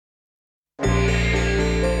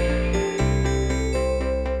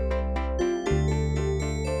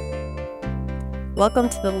Welcome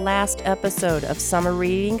to the last episode of Summer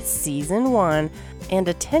Reading Season 1, and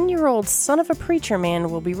a 10-year-old son of a preacher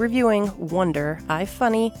man will be reviewing Wonder, I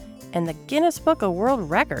Funny, and the Guinness Book of World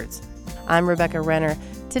Records. I'm Rebecca Renner.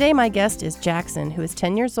 Today my guest is Jackson, who is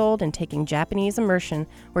 10 years old and taking Japanese immersion,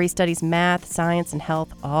 where he studies math, science, and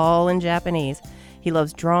health, all in Japanese. He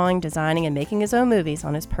loves drawing, designing, and making his own movies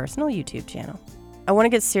on his personal YouTube channel. I want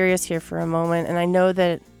to get serious here for a moment, and I know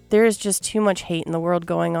that there is just too much hate in the world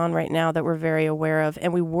going on right now that we're very aware of,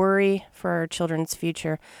 and we worry for our children's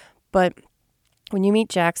future. But when you meet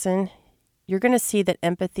Jackson, you're going to see that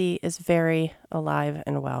empathy is very alive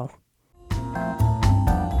and well.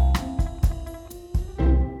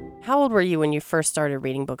 How old were you when you first started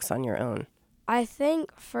reading books on your own? I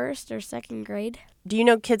think first or second grade. Do you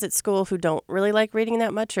know kids at school who don't really like reading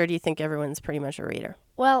that much, or do you think everyone's pretty much a reader?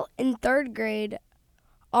 Well, in third grade,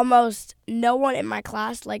 almost no one in my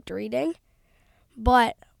class liked reading.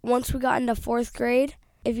 But once we got into fourth grade,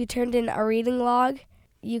 if you turned in a reading log,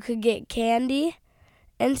 you could get candy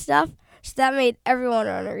and stuff. So that made everyone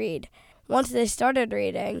want to read. Once they started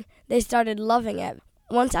reading, they started loving it.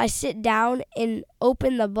 Once I sit down and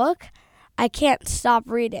open the book, I can't stop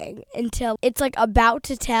reading until it's like about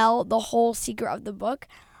to tell the whole secret of the book.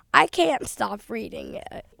 I can't stop reading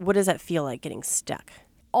it. What does that feel like, getting stuck?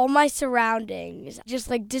 All my surroundings just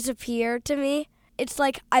like disappear to me. It's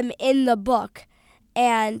like I'm in the book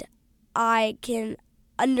and I can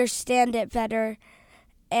understand it better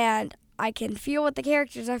and I can feel what the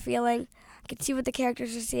characters are feeling. I can see what the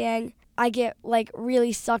characters are seeing. I get like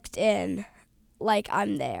really sucked in, like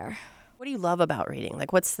I'm there. What do you love about reading?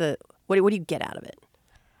 Like what do you get out of it?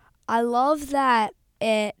 I love that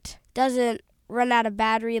it doesn't run out of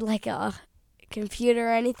battery like a computer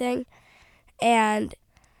or anything, and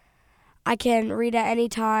I can read at any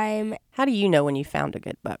time. How do you know when you found a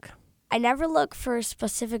good book? I never look for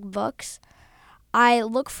specific books. I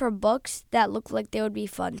look for books that look like they would be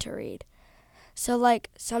fun to read. So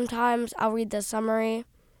like sometimes I'll read the summary,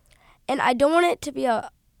 and I don't want it to be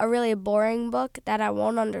a really boring book that I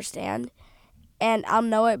won't understand, and I'll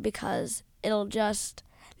know it because it'll just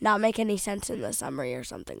not make any sense in the summary or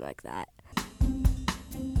something like that.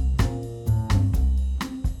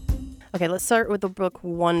 Okay, let's start with the book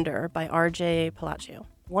Wonder by R.J. Palacio.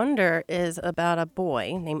 Wonder is about a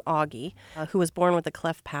boy named Augie who was born with a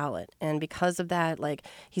cleft palate. And because of that,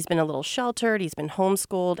 he's been a little sheltered, he's been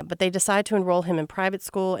homeschooled, but they decide to enroll him in private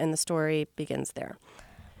school, and the story begins there.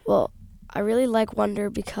 Well, I really like Wonder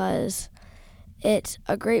because it's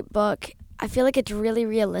a great book. I feel like it's really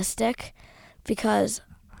realistic because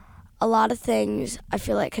a lot of things I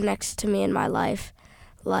feel like connects to me in my life,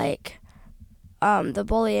 like the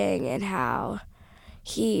bullying and how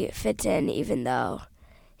he fits in even though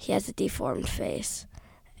he has a deformed face.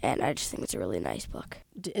 And I just think it's a really nice book.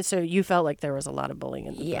 So you felt like there was a lot of bullying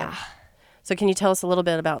in the book? Yeah. So can you tell us a little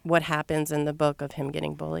bit about what happens in the book of him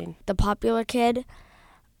getting bullied? The popular kid,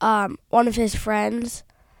 one of his friends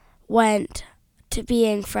went to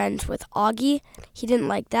being friends with Augie. He didn't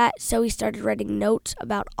like that, so he started writing notes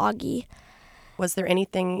about Augie. Was there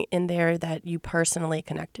anything in there that you personally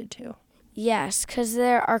connected to? Yes, because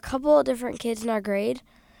there are a couple of different kids in our grade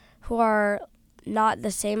who are not the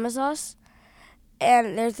same as us.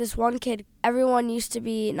 And there's this one kid, everyone used to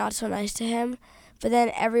be not so nice to him, but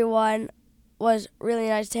then everyone was really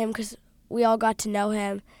nice to him because we all got to know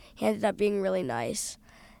him. He ended up being really nice.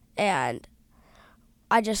 And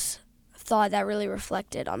I just thought that really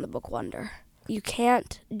reflected on the book Wonder. You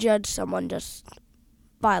can't judge someone just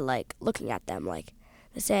by looking at them, like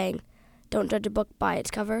the saying, don't judge a book by its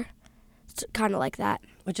cover. It's kind of like that.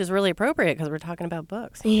 Which is really appropriate because we're talking about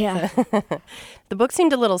books. Yeah. The book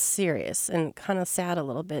seemed a little serious and kind of sad a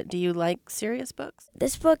little bit. Do you like serious books?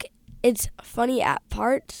 This book, it's funny at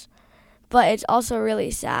parts, but it's also really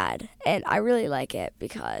sad. And I really like it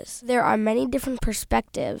because there are many different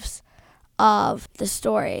perspectives of the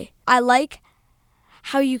story. I like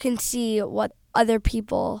how you can see what other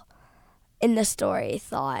people in the story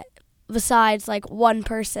thought, besides one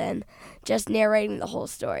person just narrating the whole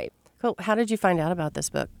story. Cool. How did you find out about this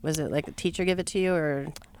book? Was it a teacher give it to you, or?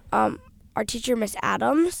 Our teacher, Miss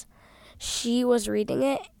Adams, she was reading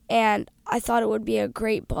it, and I thought it would be a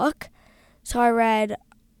great book. So I read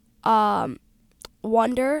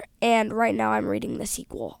Wonder, and right now I'm reading the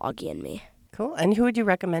sequel, Augie and Me. Cool. And who would you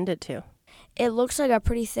recommend it to? It looks like a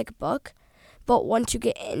pretty thick book, but once you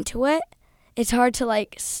get into it, it's hard to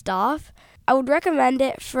stop. I would recommend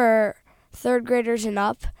it for third graders and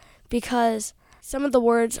up because some of the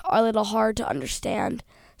words are a little hard to understand,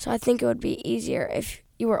 so I think it would be easier if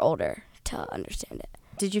you were older to understand it.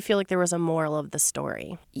 Did you feel like there was a moral of the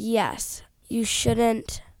story? Yes. You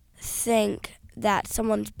shouldn't think that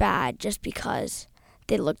someone's bad just because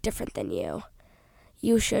they look different than you.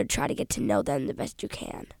 You should try to get to know them the best you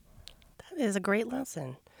can. That is a great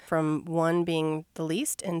lesson. From 1 being the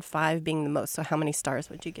least and 5 being the most. So how many stars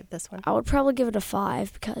would you give this one? I would probably give it a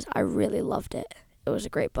 5 because I really loved it. It was a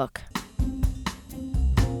great book.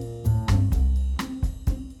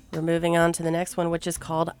 We're moving on to the next one, which is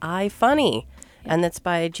called I Funny. And that's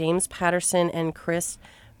by James Patterson and Chris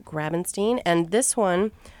Grabenstein. And this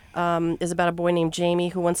one is about a boy named Jamie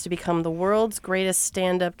who wants to become the world's greatest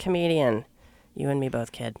stand-up comedian. You and me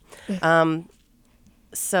both, kid.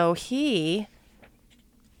 So he,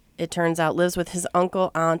 it turns out, lives with his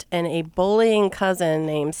uncle, aunt, and a bullying cousin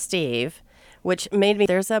named Steve, which made me,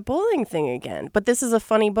 there's that bullying thing again. But this is a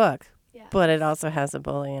funny book, but it also has a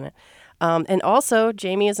bully in it. And also,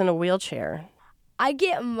 Jamie is in a wheelchair. I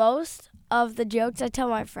get most of the jokes I tell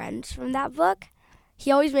my friends from that book.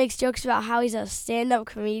 He always makes jokes about how he's a stand-up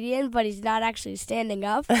comedian, but he's not actually standing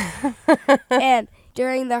up. And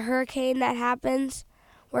during the hurricane that happens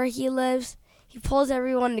where he lives, he pulls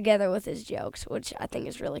everyone together with his jokes, which I think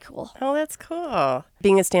is really cool. Oh, that's cool.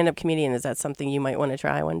 Being a stand-up comedian, is that something you might want to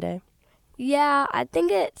try one day? Yeah, I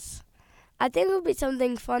think it would be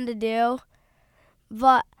something fun to do,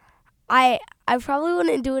 but I probably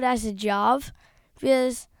wouldn't do it as a job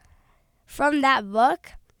because from that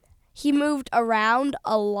book, he moved around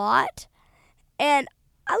a lot, and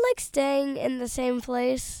I like staying in the same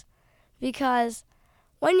place because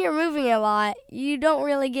when you're moving a lot, you don't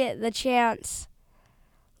really get the chance,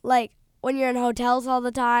 like when you're in hotels all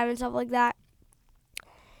the time and stuff like that,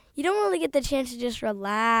 you don't really get the chance to just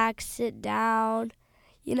relax, sit down,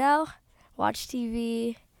 watch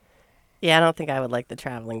TV. Yeah, I don't think I would like the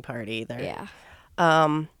traveling part either. Yeah.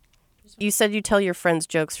 You said you tell your friends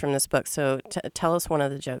jokes from this book, so tell us one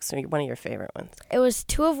of the jokes, one of your favorite ones. It was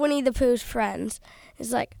 2 of Winnie the Pooh's friends.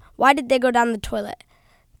 It's like, why did they go down the toilet?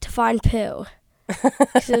 To find Pooh.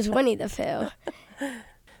 Because it was Winnie the Pooh.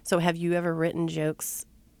 So have you ever written jokes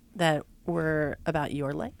that were about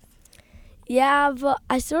your life? Yeah, but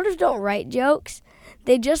I sort of don't write jokes.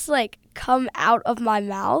 They just, come out of my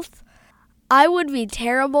mouth. I would be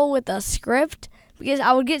terrible with a script because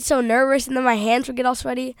I would get so nervous and then my hands would get all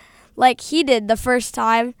sweaty. Like he did the first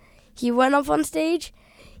time he went up on stage,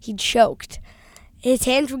 he choked. His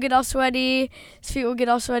hands would get all sweaty, his feet would get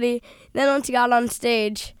all sweaty. Then once he got on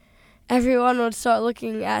stage, everyone would start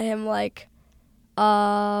looking at him like,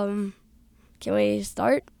 can we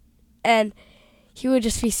start? And he would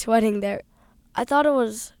just be sweating there. I thought it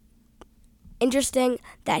was interesting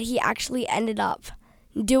that he actually ended up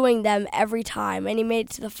doing them every time, and he made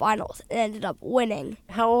it to the finals and ended up winning.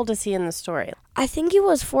 How old is he in the story? I think he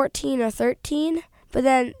was 14 or 13, but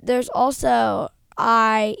then there's also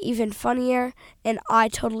I Even Funnier and I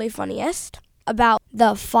Totally Funniest about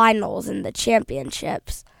the finals and the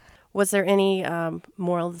championships. Was there any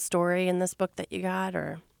moral of the story in this book that you got,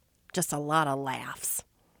 or just a lot of laughs?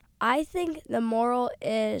 I think the moral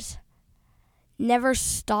is never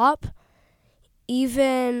stop,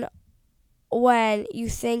 even when you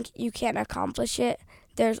think you can't accomplish it.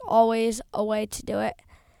 There's always a way to do it.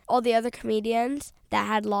 All the other comedians that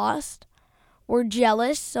had lost were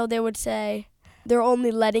jealous, so they would say they're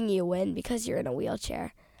only letting you win because you're in a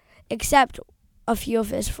wheelchair, except a few of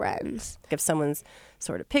his friends. If someone's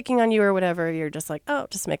sort of picking on you or whatever, you're just like, oh,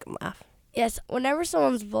 just make them laugh. Yes, whenever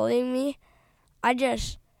someone's bullying me, I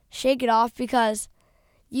just shake it off because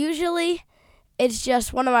usually it's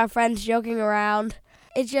just one of my friends joking around.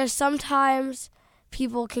 It's just sometimes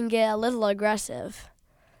people can get a little aggressive.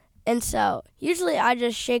 And so usually I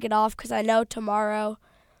just shake it off because I know tomorrow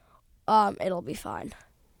it'll be fine.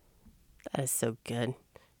 That is so good.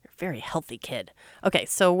 You're a very healthy kid. Okay,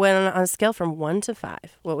 so when on a scale from 1 to 5,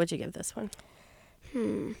 what would you give this one?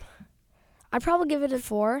 I'd probably give it a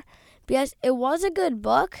 4 because it was a good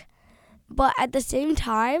book, but at the same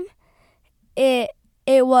time, it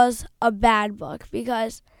was a bad book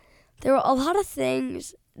because there were a lot of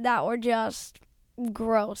things that were just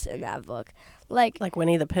gross in that book. Like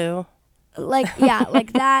Winnie the Pooh? Like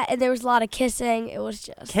that, and there was a lot of kissing. It was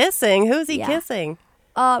just... Kissing? Who's he kissing?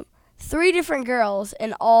 3 different girls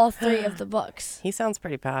in all 3 of the books. He sounds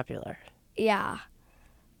pretty popular. Yeah.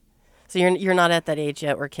 So you're not at that age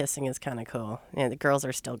yet where kissing is kind of cool. Yeah, the girls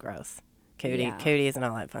are still gross. Cooties and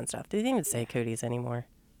all that fun stuff. Do they even say cooties anymore?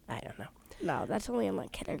 I don't know. No, that's only in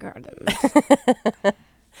kindergarten.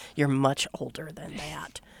 You're much older than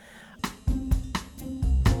that.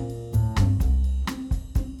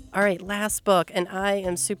 All right, last book, and I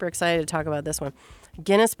am super excited to talk about this one.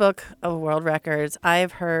 Guinness Book of World Records.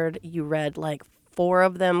 I've heard you read 4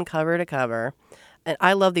 of them cover to cover, and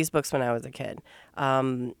I loved these books when I was a kid.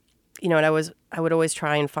 And I would always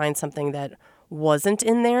try and find something that wasn't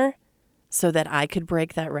in there so that I could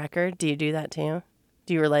break that record. Do you do that too?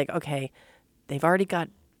 Do you were like, okay, they've already got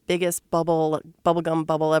biggest bubblegum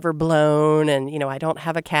bubble ever blown, and I don't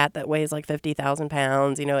have a cat that weighs like 50,000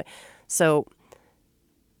 pounds, So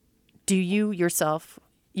do you yourself,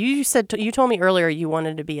 you told me earlier you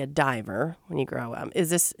wanted to be a diver when you grow up.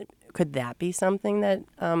 Could that be something that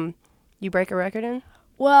you break a record in?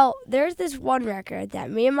 Well, there's this one record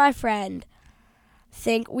that me and my friend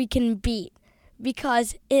think we can beat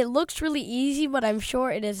because it looks really easy, but I'm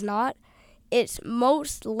sure it is not. It's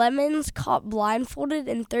most lemons caught blindfolded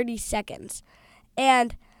in 30 seconds.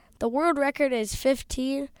 And the world record is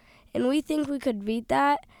 15, and we think we could beat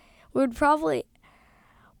that. It would probably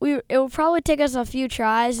take us a few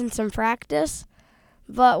tries and some practice,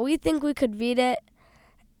 but we think we could beat it.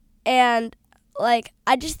 And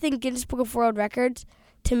I just think Guinness Book of World Records,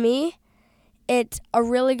 to me, it's a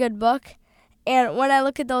really good book. And when I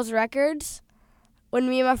look at those records, when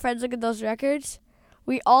me and my friends look at those records,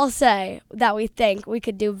 we all say that we think we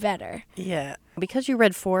could do better. Yeah. Because you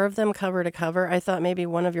read 4 of them cover to cover, I thought maybe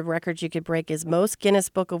one of your records you could break is most Guinness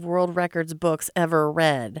Book of World Records books ever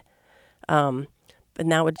read. But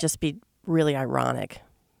that would just be really ironic.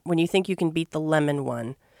 When you think you can beat the lemon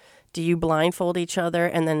one, do you blindfold each other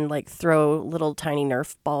and then throw little tiny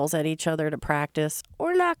Nerf balls at each other to practice?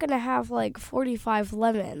 We're not going to have 45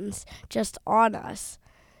 lemons just on us.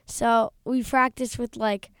 So we practice with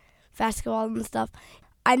basketball and stuff.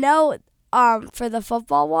 I know for the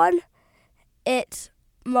football one, it's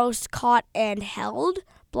most caught and held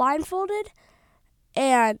blindfolded.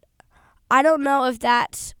 And I don't know if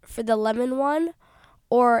that's for the lemon one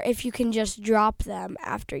or if you can just drop them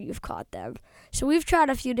after you've caught them. So we've tried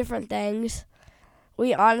a few different things.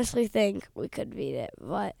 We honestly think we could beat it,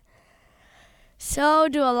 but so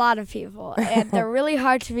do a lot of people. And they're really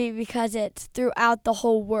hard to beat because it's throughout the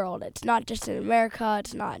whole world. It's not just in America.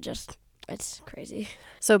 It's crazy.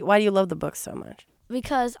 So why do you love the book so much?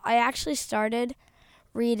 Because I actually started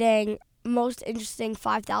reading Most Interesting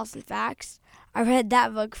 5,000 Facts. I read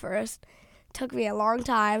that book first. It took me a long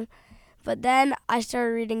time. But then I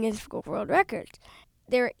started reading Guinness Book of World Records.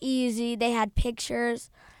 They were easy. They had pictures.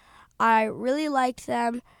 I really liked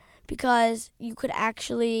them because you could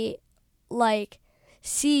actually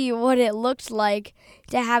see what it looked like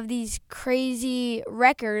to have these crazy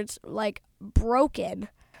records broken.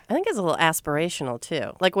 I think it's a little aspirational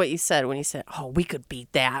too. Like what you said when you said, oh, we could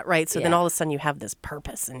beat that, right? So then all of a sudden you have this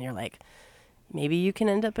purpose and you're like, maybe you can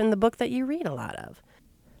end up in the book that you read a lot of.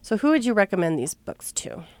 So who would you recommend these books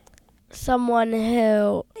to? Someone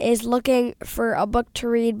who is looking for a book to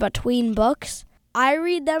read between books. I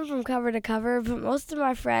read them from cover to cover, but most of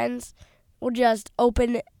my friends will just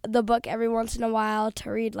open the book every once in a while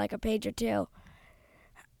to read a page or two.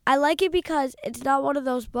 I like it because it's not one of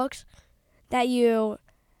those books that you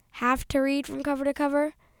have to read from cover to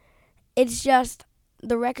cover. It's just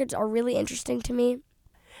the records are really interesting to me.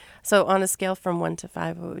 So on a scale from 1 to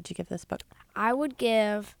 5, what would you give this book? I would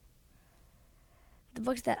give the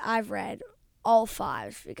books that I've read all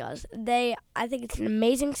 5s because I think it's an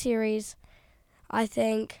amazing series. I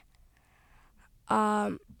think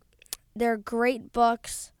they're great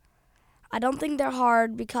books. I don't think they're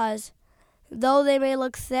hard because though they may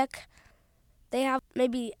look thick, they have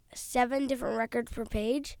maybe 7 different records per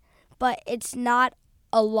page, but it's not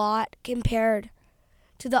a lot compared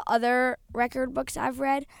to the other record books I've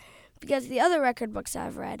read because the other record books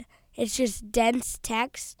I've read, it's just dense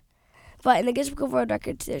text. But in the Guinness Book of World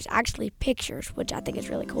Records, there's actually pictures, which I think is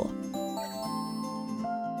really cool.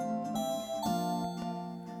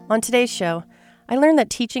 On today's show, I learned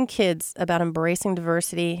that teaching kids about embracing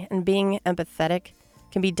diversity and being empathetic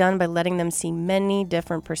can be done by letting them see many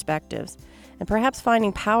different perspectives, and perhaps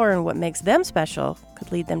finding power in what makes them special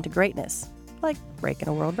could lead them to greatness, like breaking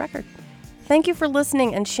a world record. Thank you for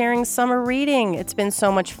listening and sharing summer reading. It's been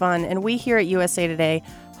so much fun, and we here at USA Today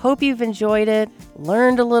hope you've enjoyed it,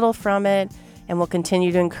 learned a little from it, and will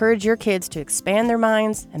continue to encourage your kids to expand their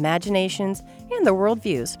minds, imaginations, and their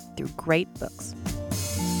worldviews through great books.